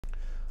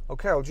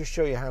Okay, I'll just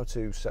show you how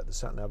to set the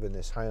sat nav in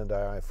this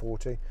Hyundai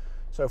i40.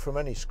 So from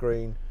any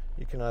screen,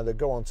 you can either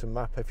go onto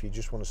map if you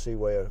just want to see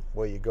where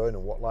you're going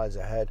and what lies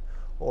ahead,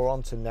 or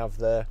onto nav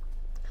there.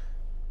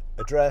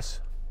 Address,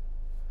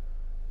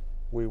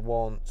 we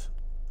want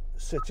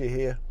city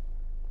here,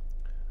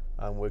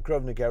 and we're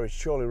Grosvenor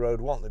Garage, Chorley Road,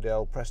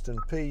 Wantledale, Preston,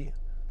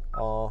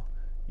 PR.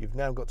 You've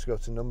now got to go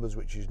to numbers,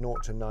 which is 0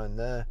 to 9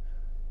 there,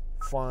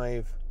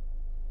 5,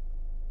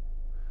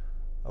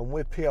 and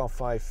we're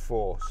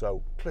PR54,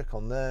 so click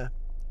on there.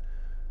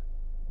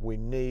 We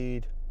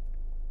need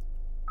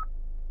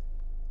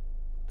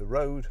the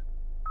road,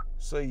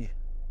 CHO,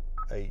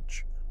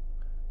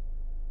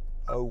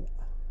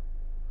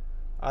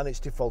 and it's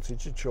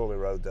defaulted to Chorley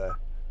Road there.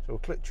 So we'll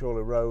click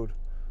Chorley Road,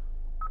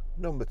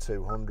 number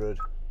 200.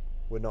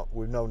 We've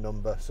no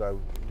number,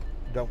 so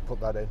don't put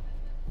that in.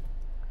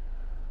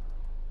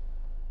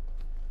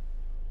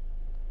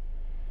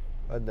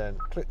 And then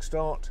click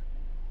start.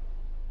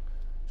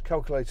 It's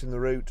calculating the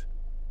route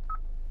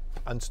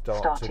and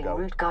starting to go.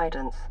 Route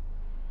guidance.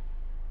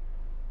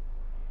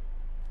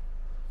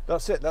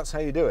 That's it, that's how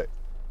you do it.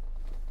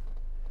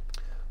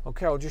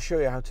 Okay, I'll just show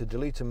you how to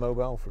delete a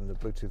mobile from the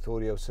Bluetooth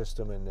audio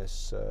system in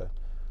this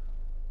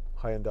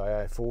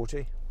Hyundai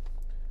i40.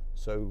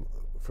 So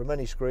from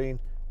any screen,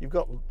 you've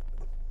got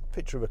a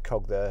picture of a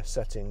cog there,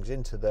 settings,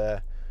 into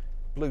there,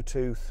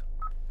 Bluetooth,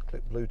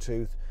 click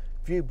Bluetooth,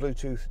 view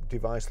Bluetooth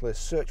device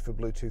list, search for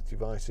Bluetooth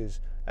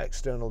devices,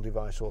 external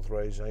device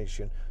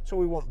authorization. So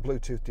we want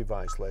Bluetooth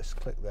device list,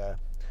 click there.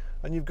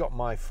 And you've got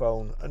my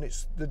phone, and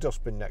it's the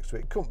dustbin next to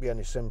it. It couldn't be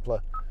any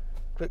simpler.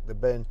 Click the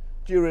bin.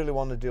 Do you really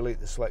want to delete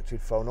the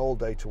selected phone? All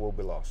data will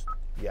be lost.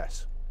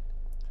 Yes.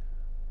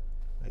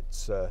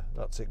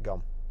 That's it,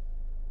 gone.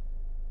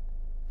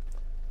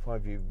 If I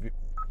view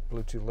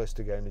Bluetooth list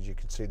again, as you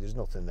can see, there's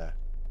nothing there.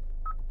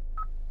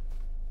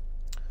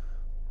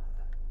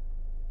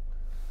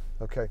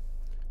 Okay,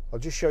 I'll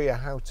just show you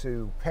how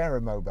to pair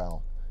a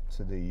mobile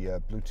to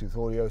the Bluetooth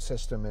audio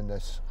system in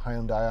this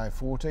Hyundai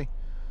i40.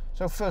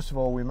 So first of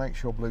all, we make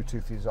sure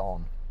Bluetooth is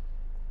on.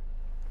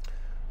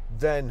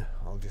 Then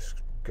I'll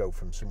just go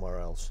from somewhere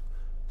else.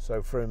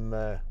 So from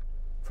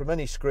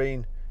any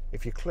screen,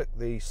 if you click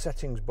the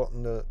settings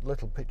button, the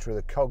little picture of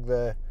the cog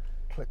there,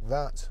 click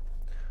that,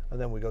 and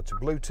then we go to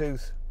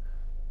Bluetooth,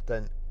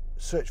 then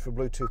search for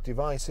Bluetooth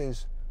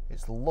devices.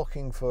 It's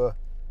looking for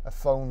a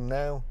phone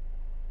now.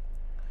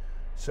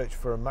 Search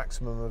for a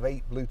maximum of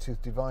 8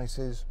 Bluetooth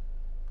devices,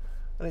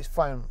 and it's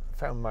found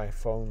my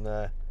phone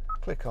there.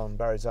 Click on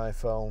Barry's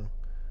iPhone,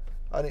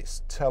 and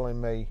it's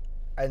telling me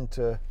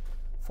enter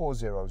 4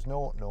 zeros,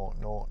 0, 0,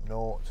 0,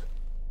 0,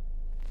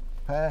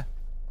 pair.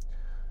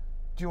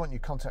 Do you want your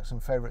contacts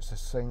and favorites to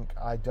sync?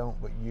 I don't,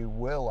 but you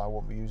will. I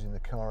won't be using the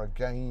car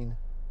again.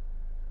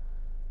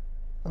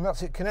 And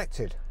that's it,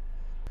 connected.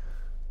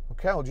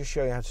 Okay, I'll just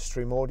show you how to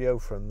stream audio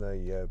from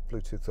the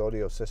Bluetooth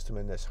audio system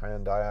in this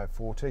Hyundai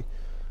i40.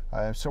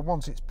 So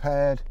once it's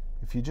paired,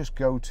 if you just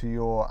go to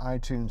your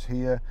iTunes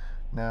here,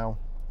 now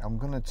I'm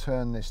going to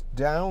turn this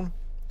down,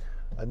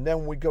 and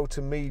then we go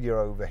to media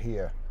over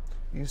here.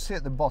 You see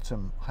at the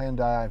bottom,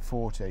 Hyundai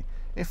i40.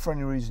 If for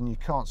any reason you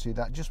can't see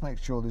that, just make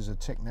sure there's a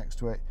tick next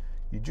to it.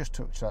 You just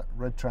touch that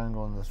red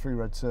triangle and the 3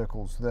 red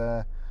circles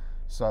there.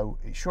 So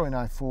it's showing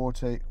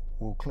i40,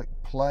 we'll click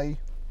play,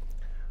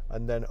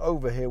 and then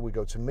over here we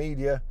go to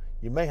media.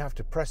 You may have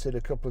to press it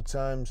a couple of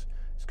times.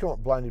 It's come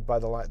up blinded by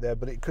the light there,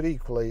 but it could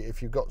equally,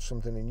 if you've got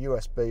something in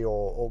USB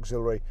or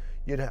auxiliary,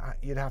 you'd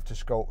have to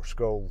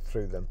scroll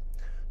through them.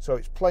 So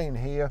it's playing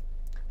here,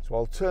 so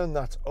I'll turn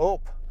that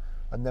up,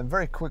 and then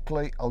very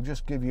quickly I'll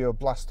just give you a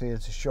blast here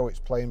to show it's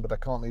playing, but I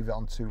can't leave it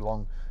on too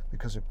long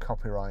because of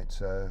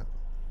copyright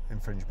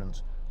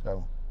infringements.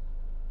 So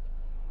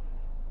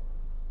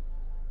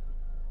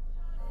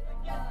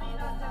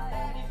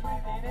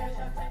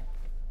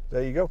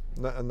there you go,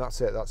 and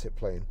that's it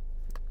playing.